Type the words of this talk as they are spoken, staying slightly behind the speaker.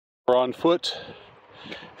On foot,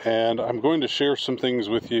 and I'm going to share some things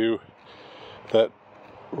with you that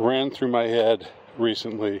ran through my head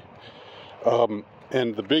recently.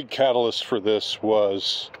 And the big catalyst for this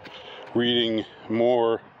was reading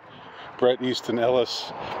more Bret Easton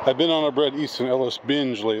Ellis. I've been on a Bret Easton Ellis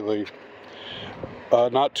binge lately.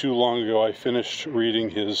 Not too long ago, I finished reading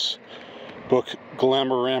his book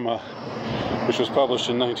Glamorama, which was published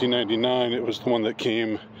in 1999. It was the one that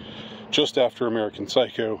came just after American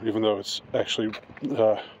Psycho, even though it's actually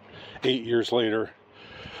 8 years later.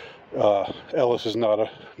 Ellis is not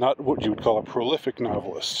what you would call a prolific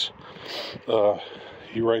novelist.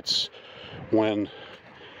 He writes when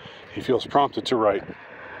he feels prompted to write.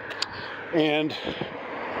 And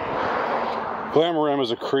Glamorama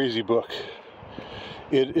is a crazy book.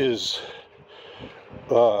 It is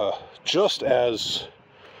just as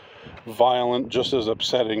violent, just as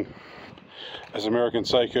upsetting as American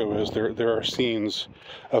Psycho is. There are scenes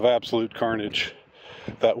of absolute carnage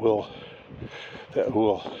that will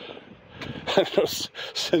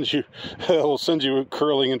send you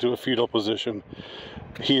curling into a fetal position.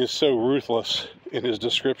 He is so ruthless in his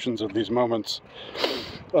descriptions of these moments,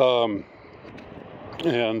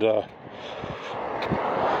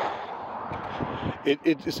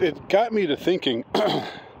 it got me to thinking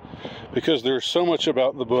because there's so much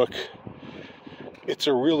about the book. It's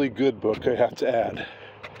a really good book, I have to add.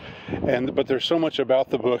 But there's so much about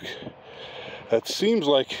the book that seems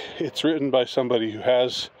like it's written by somebody who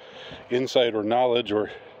has insight or knowledge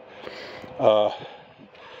or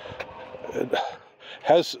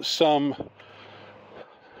has some...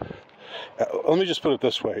 let me just put it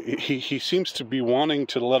this way. He seems to be wanting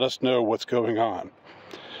to let us know what's going on.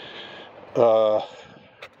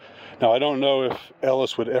 Now, I don't know if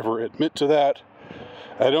Ellis would ever admit to that.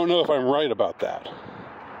 I don't know if I'm right about that.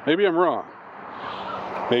 Maybe I'm wrong.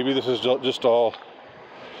 Maybe this is just all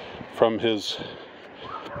from his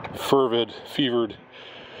fevered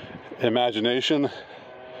imagination,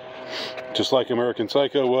 just like American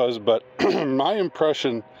Psycho was. But my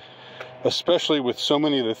impression, especially with so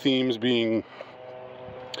many of the themes being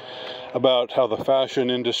about how the fashion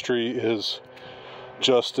industry is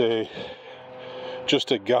just a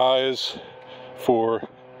guise for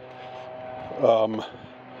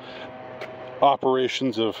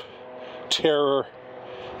operations of terror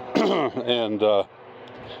and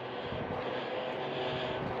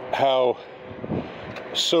how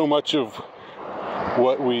so much of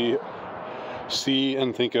what we see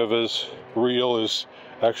and think of as real is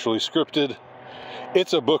actually scripted.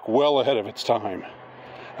 It's a book well ahead of its time.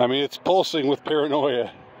 I mean, it's pulsing with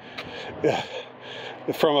paranoia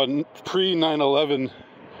from a pre-9/11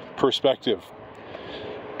 perspective.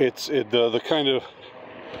 It's the kind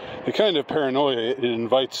of paranoia it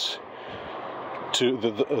invites to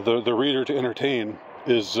the reader to entertain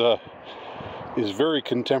is very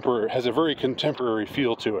contemporary, has a very contemporary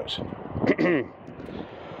feel to it.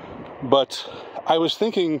 But I was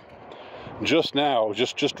thinking just now,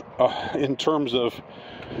 just in terms of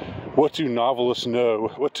what do novelists know,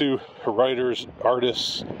 what do writers,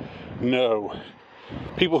 artists know,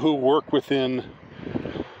 people who work within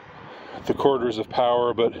the corridors of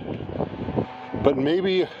power, but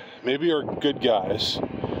maybe are good guys,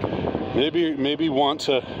 maybe want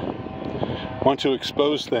to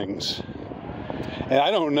expose things. And I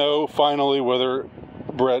don't know finally whether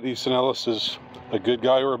Bret Easton Ellis is a good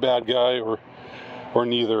guy or a bad guy or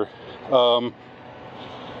neither. But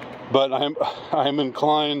I'm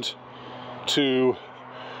inclined to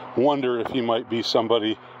wonder if he might be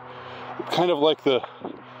somebody kind of like the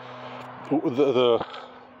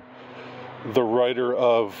writer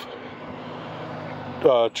of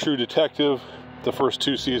True Detective, the first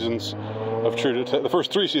 2 seasons of the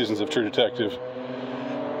first 3 seasons of True Detective,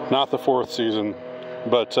 not the 4th season,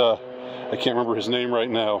 but I can't remember his name right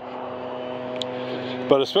now.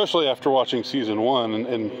 But especially after watching season 1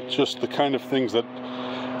 and just the kind of things that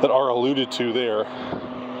are alluded to there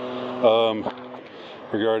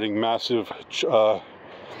regarding massive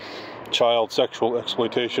child sexual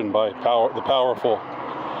exploitation by the powerful.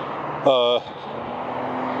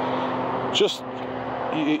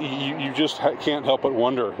 You just can't help but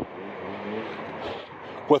wonder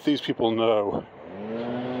what these people know,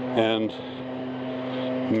 and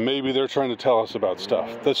maybe they're trying to tell us about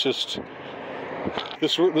stuff. That's just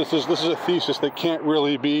this is a thesis that can't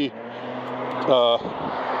really be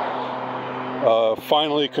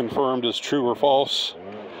finally confirmed as true or false.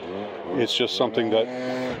 It's just something that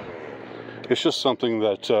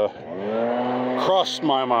crossed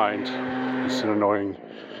my mind. It's an annoying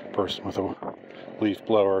person with a leaf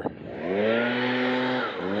blower.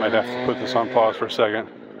 Might have to put this on pause for a second.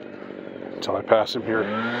 until I pass him here.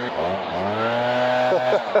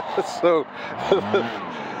 So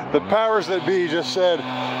the powers that be just said,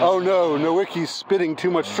 oh no, Nowicki's spitting too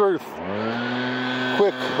much truth.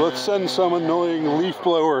 Quick, let's send some annoying leaf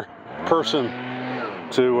blower person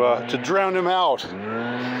to drown him out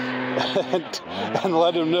and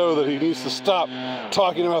let him know that he needs to stop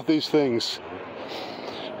talking about these things.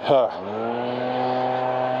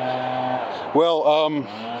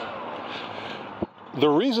 The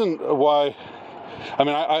reason why, I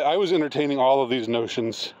mean, I was entertaining all of these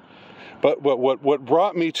notions, but what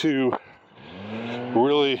brought me to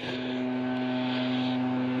really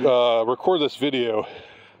record this video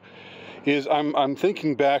is I'm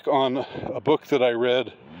thinking back on a book that I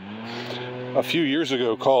read a few years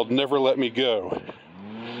ago called Never Let Me Go.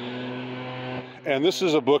 And this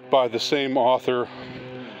is a book by the same author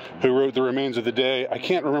who wrote The Remains of the Day. I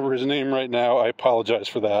can't remember his name right now. I apologize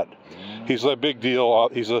for that. He's a big deal.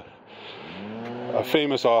 He's a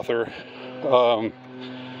famous author. And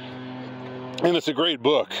it's a great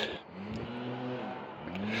book.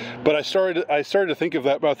 But I started to think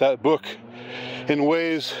about that book in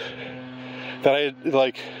ways that I had,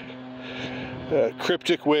 like,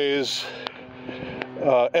 cryptic ways,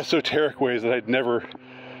 esoteric ways that I'd never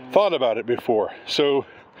thought about it before. So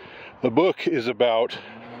the book is about,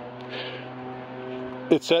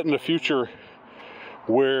 it's set in a future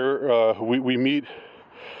where we meet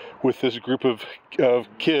with this group of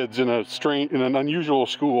kids in an unusual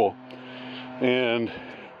school, and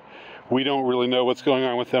we don't really know what's going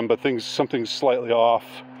on with them, but something's slightly off.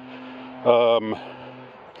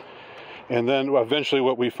 And then eventually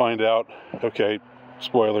what we find out, okay,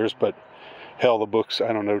 spoilers, but hell, the book's,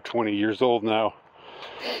 I don't know, 20 years old now.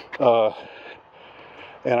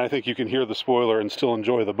 And I think you can hear the spoiler and still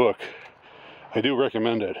enjoy the book. I do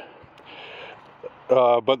recommend it.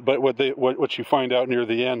 But what you find out near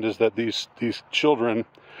the end is that these children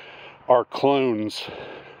are clones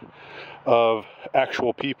of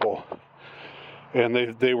actual people,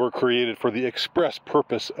 and they were created for the express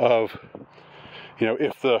purpose of, you know,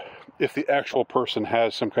 if the actual person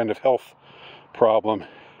has some kind of health problem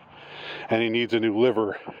and he needs a new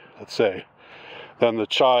liver, let's say, then the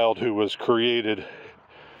child who was created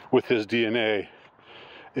with his DNA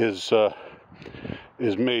is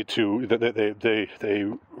made to, they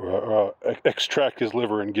extract his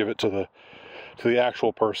liver and give it to the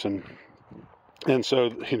actual person. And so,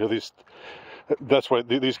 you know, that's why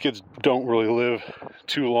these kids don't really live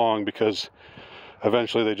too long, because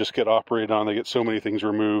eventually they just get operated on, they get so many things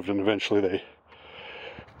removed, and eventually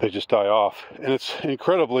they just die off. And it's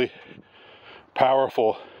incredibly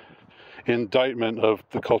powerful indictment of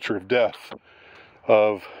the culture of death,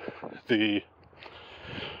 of the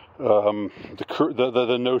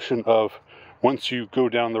notion of, once you go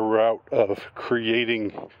down the route of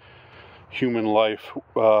creating human life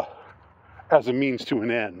as a means to an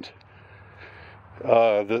end,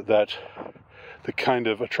 that the kind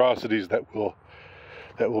of atrocities that will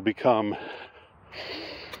become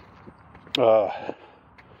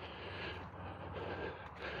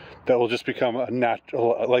that will just become a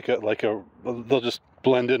natural, they'll just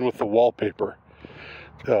blend in with the wallpaper.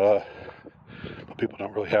 People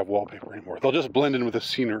don't really have wallpaper anymore. They'll just blend in with the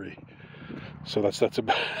scenery. So that's a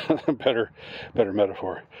better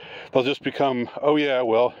metaphor. They'll just become, oh yeah,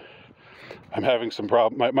 well, I'm having some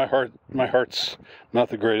problem. My heart's not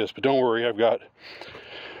the greatest, but don't worry, I've got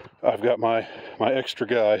my extra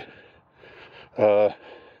guy,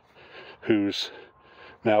 who's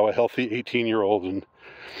now a healthy 18-year-old, and,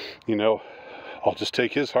 you know, I'll just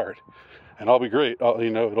take his heart, and I'll be great.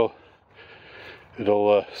 It'll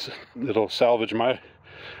salvage my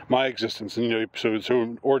existence. And, you know,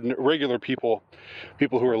 so regular people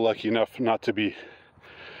who are lucky enough not to be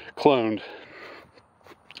cloned,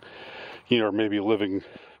 you know, or maybe living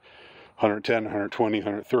 110, 120,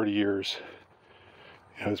 130 years.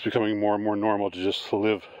 You know, it's becoming more and more normal to just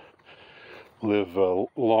live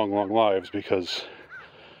long lives, because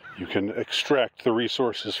you can extract the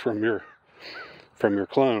resources from your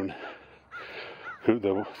clone,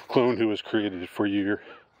 the clone who was created for your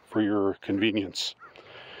convenience.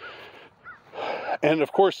 And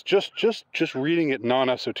of course, just reading it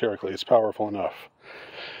non-esoterically, it's powerful enough.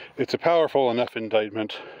 It's a powerful enough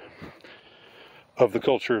indictment of the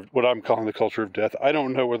culture of what I'm calling the culture of death. I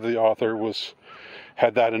don't know whether the author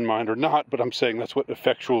had that in mind or not, but I'm saying that's what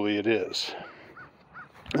effectually it is.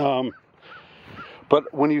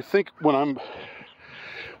 But when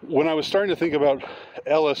I was starting to think about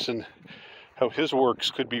Ellis and how his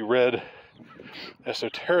works could be read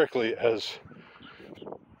esoterically, as,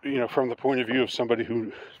 you know, from the point of view of somebody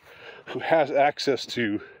who has access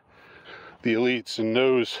to the elites and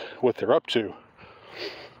knows what they're up to,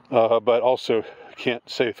 but also can't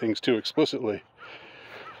say things too explicitly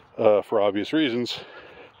for obvious reasons,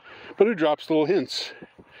 but who drops little hints,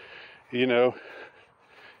 you know,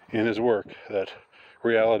 in his work that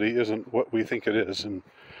reality isn't what we think it is, and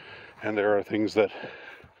there are things that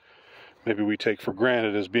maybe we take for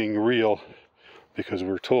granted as being real because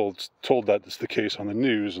we're told that it's the case on the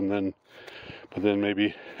news, but then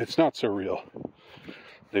maybe it's not so real.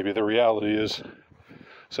 Maybe the reality is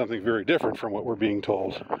something very different from what we're being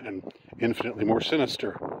told, and infinitely more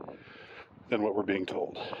sinister than what we're being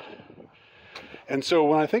told. And so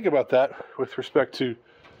when I think about that with respect to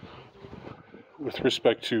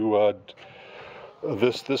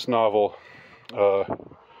this novel,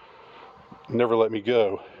 Never Let Me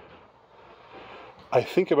Go, I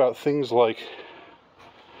think about things like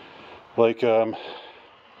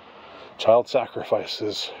child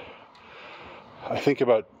sacrifices. I think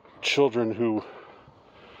about children who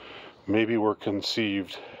maybe were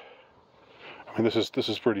conceived. I mean, this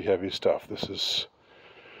is pretty heavy stuff. This is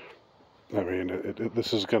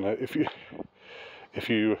gonna,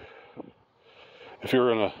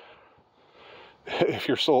 if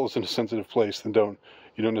your soul is in a sensitive place, then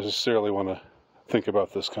you don't necessarily want to think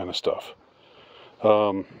about this kind of stuff. I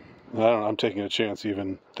don't know, I'm taking a chance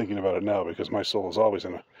even thinking about it now because my soul is always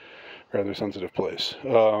in a rather sensitive place.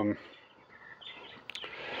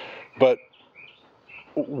 But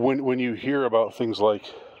when you hear about things like,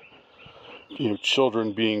 you know,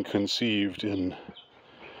 children being conceived in,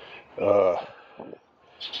 you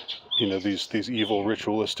know, these evil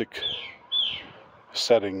ritualistic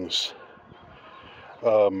settings,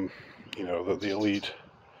 you know, the elite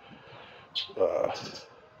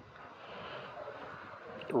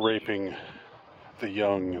raping the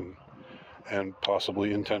young and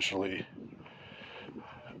possibly intentionally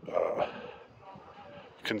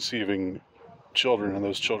conceiving children, and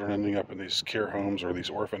those children ending up in these care homes or these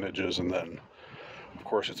orphanages, and then of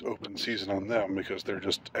course it's open season on them because they're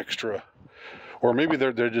just extra, or maybe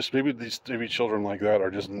maybe children like that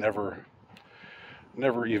are just never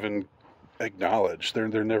even acknowledged.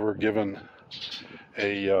 They're never given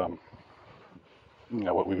a you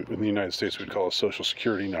know, what we in the United States would call a social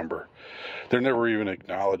security number. They're never even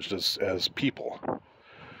acknowledged as people.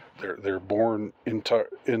 They're born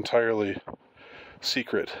entirely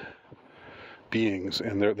secret beings,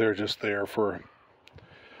 and they're just there for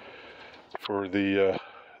the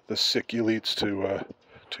sick elites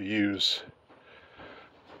to use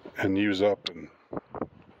up, and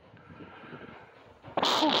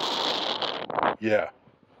yeah.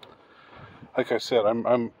 Like I said,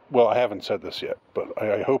 well, I haven't said this yet, but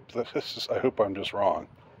I hope I hope I'm just wrong.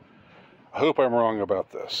 I hope I'm wrong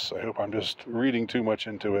about this. I hope I'm just reading too much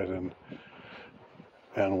into it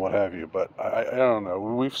and what have you. But I don't know.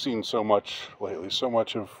 We've seen so much lately. So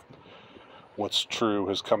much of what's true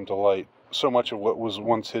has come to light. So much of what was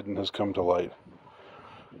once hidden has come to light.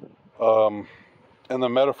 And the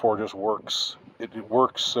metaphor just works. It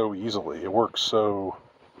works so easily. It works so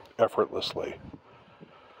effortlessly.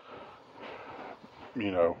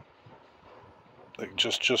 You know, like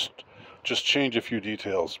just change a few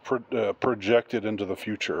details, project it into the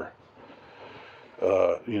future.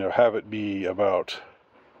 You know, have it be about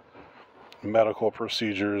medical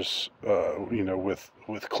procedures. You know, with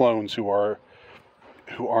clones who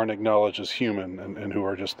aren't acknowledged as human and who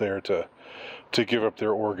are just there to give up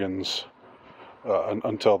their organs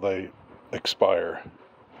until they expire.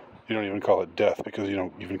 You don't even call it death because you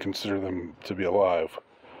don't even consider them to be alive.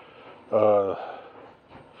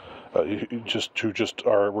 Who just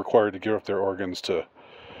are required to give up their organs to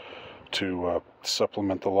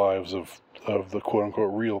supplement the lives of the quote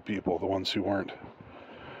unquote real people, the ones who weren't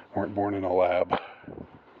born in a lab.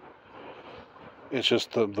 It's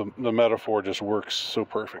just the metaphor just works so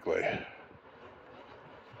perfectly.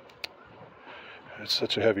 It's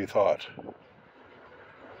such a heavy thought,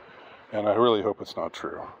 and I really hope it's not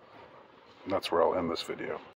true. And that's where I'll end this video.